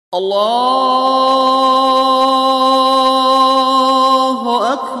الله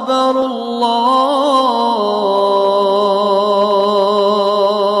أكبر الله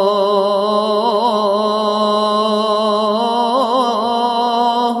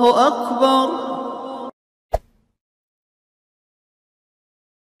أكبر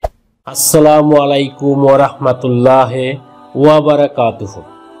আসসালামু আলাইকুম ওয়া রাহমাতুল্লাহি ওয়া বারাকাতুহু।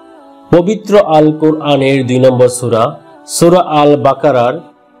 পবিত্র আল কোরআনের 2 নম্বর সূরা সূরা আল বাকারার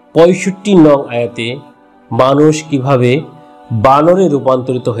 65 নং আয়াতে মানুষ কিভাবে বানরে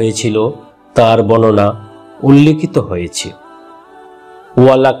রূপান্তরিত হয়েছিল তার বর্ণনা উল্লেখিত হয়েছে।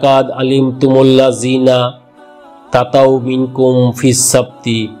 ওয়ালাকাদ আলিমতুমুল্লাযিনা তাতাউ মিনকুম ফিস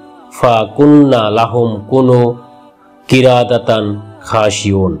সাবতি ফাকুন্না লাহুম কুনু কিরাদাতান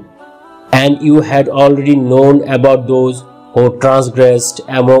খাশিউন। And you had already known about those who transgressed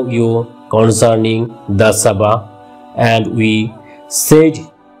among you concerning the Sabbath, and we said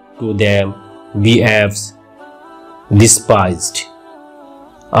to them, Be Apes despised.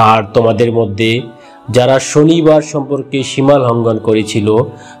 আর তোমাদের মধ্যে যারা শনিবার সম্পর্কে সীমা লঙ্ঘন করেছিল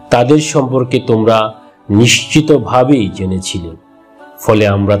তাদের সম্পর্কে তোমরা নিশ্চিতভাবেই জেনেছিলে, ফলে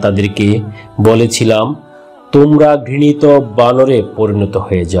আমরা তাদেরকে বলেছিলাম তোমরা ঘৃণিত বানরে পরিণত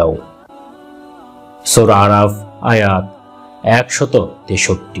হয়ে যাও। সূরা আরাফ আয়াত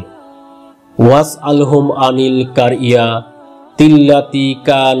 163। ওয়াস আলহুম আনিল কারিয়া তিল্লাতি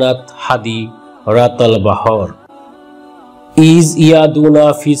কানাত হাদি রাতাল বাহর ইজ ইয়াদুনা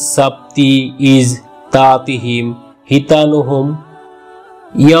ফিস সাবতি ইজ তাতিহিম হিতানুহুম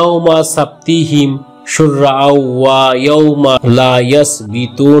ইয়াউমা সাবতিহিম শুরআউ ওয়া ইয়াউমা লা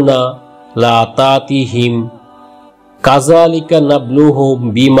ইয়াসবিতুনা লা তাতিহিম কাযালিকা নাবলুহুম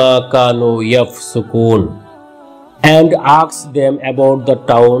বিমা Kanu ইয়াফসুকুন। And asked them about the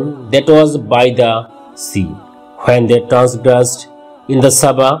town that was by the sea, when they transgressed in the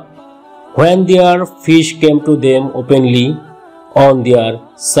Sabbath, when their fish came to them openly on their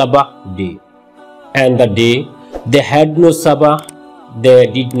Sabbath day, and the day they had no Sabbath, they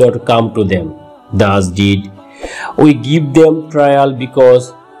did not come to them. Thus did we give them trial because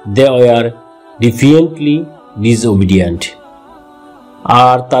they were defiantly disobedient.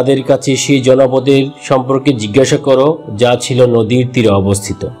 আর তাদের কাছে সেই জনপদের সম্পর্কে জিজ্ঞাসা করো যা ছিল নদীর তীরে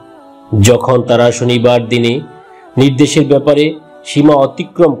অবস্থিত, যখন তারা শনিবার দিনে নির্দেশের ব্যাপারে সীমা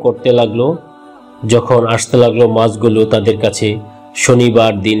অতিক্রম করতে লাগলো, যখন আসতে লাগলো মাছগুলো তাদের কাছে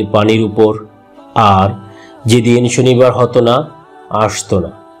শনিবার দিন পানির উপর, আর যেদিন শনিবার হতো না আসতো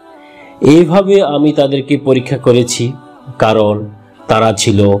না। এইভাবে আমি তাদেরকে পরীক্ষা করেছি কারণ তারা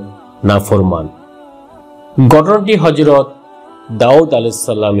ছিল নাফরমান। ঘটনাটি হযরত দাউদ আলাইহিস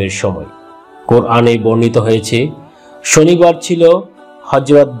সালামের সময় কোরআনে বর্ণিত হয়েছে। শনিবার ছিল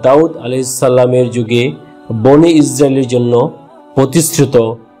হযরত দাউদ আলাইহিস সালামের যুগে বনি ইসরায়েলের জন্য প্রতিশ্রুত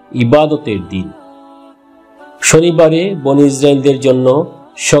ইবাদতের দিন। শনিবারে বনি ইসরায়েলদের জন্য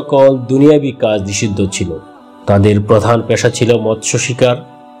সকল দুনিয়াবী কাজ নিষিদ্ধ ছিল। তাদের প্রধান পেশা ছিল মৎস্য শিকার।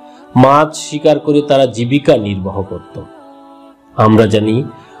 মাছ শিকার করে তারা জীবিকা নির্বাহ করত। আমরা জানি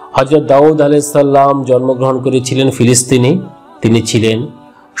হযরত দাউদ আলাইহিস সালাম জন্মগ্রহণ করেছিলেন ফিলিস্তিনে। তিনি ছিলেন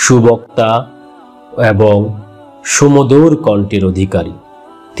সুবক্তা এবং সুমধুর কণ্ঠের অধিকারী।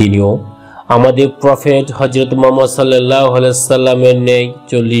 তিনিও আমাদের প্রফেট হযরত মুহাম্মদ সাল্লাল্লাহু আলাইহি সাল্লামের ন্যায়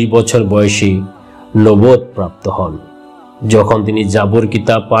 40 বছর বয়সে নবুয়ত প্রাপ্ত হন। যখন তিনি জাবুর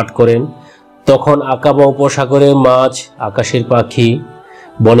কিতাব পাঠ করেন তখন আকাবা উপসাগরের মাছ, আকাশের পাখি,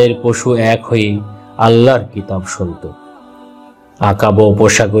 বনের পশু এক হয়ে আল্লাহর কিতাব শুনত। আকাবা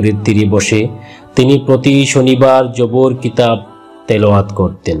উপসাগরের তীরে বসে তিনি প্রতি শনিবার জবর কিতাব তেলাওয়াত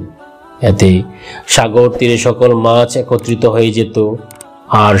করতেন। এতে সাগর তীরে সকল মাছ একত্রিত হয়ে যেত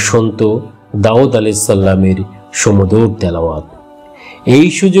আর শুনত দাউদ আলাইহিস সালামের সুমধুর তেলাওয়াত। এই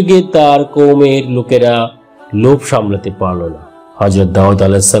সুযোগে তার কওমের লোকেরা লোভ সামলাতে পারল না। হযরত দাউদ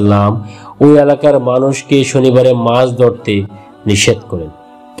আলাইহিস সালাম ওই এলাকার মানুষকে শনিবারে মাছ ধরতে নিষেধ করেন,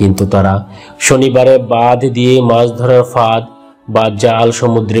 কিন্তু তারা শনিবারে বাঁধ দিয়ে মাছ ধরার ফাঁদ বা জাল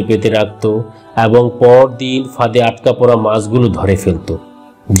সমুদ্রে পেতে রাখত এবং পরদিন ফাঁদে আটকা পড়া মাছগুলো ধরে ফেলত।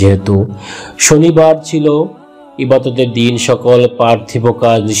 যেহেতু শনিবার ছিল ইবাদতের দিন, সকল পার্থিব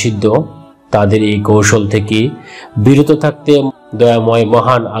কাজ নিষিদ্ধ, তাদের এই কৌশল থেকে বিরত থাকতে দয়াময়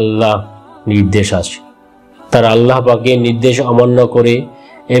মহান আল্লাহ নির্দেশ আসে। তারা আল্লাহ পাকের নির্দেশ অমান্য করে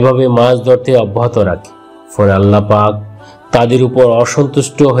এভাবে মাছ ধরতে অব্যাহত রাখে। ফলে আল্লাহ পাক তাদের উপর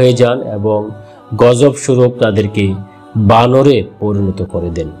অসন্তুষ্ট হয়ে যান এবং গজব স্বরূপ তাদেরকে বানরে পরিণত করে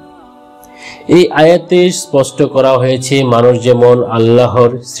দেন। এই আয়াতে স্পষ্ট করা হয়েছে মানুষ যেমন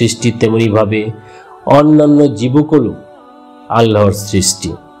আল্লাহর সৃষ্টি তেমনি ভাবে অন্যান্য জীবগুলো আল্লাহর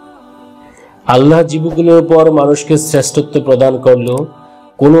সৃষ্টি। আল্লাহ জীবগুলোর উপর মানুষকে শ্রেষ্ঠত্ব প্রদান করলো।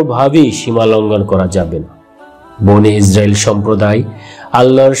 কোনোভাবেই সীমা লঙ্ঘন করা যাবে না। বনে ইসরায়েল সম্প্রদায়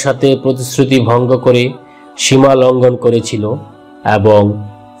আল্লাহর সাথে প্রতিশ্রুতি ভঙ্গ করে সীমা লঙ্ঘন করেছিল এবং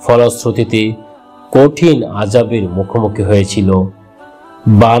ফলশ্রুতিতে কঠিন আযাবের মুখোমুখি হয়েছিল,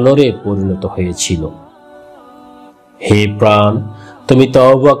 বানরে পরিণত হয়েছিল। হে প্রাণ, তুমি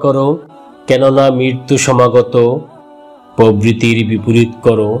তওবা করো, কেননা মৃত্যু সমাগত। প্রবৃত্তির বিপরীত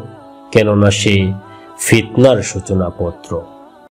করো, কেননা সে ফিতনার সূচনাপত্র।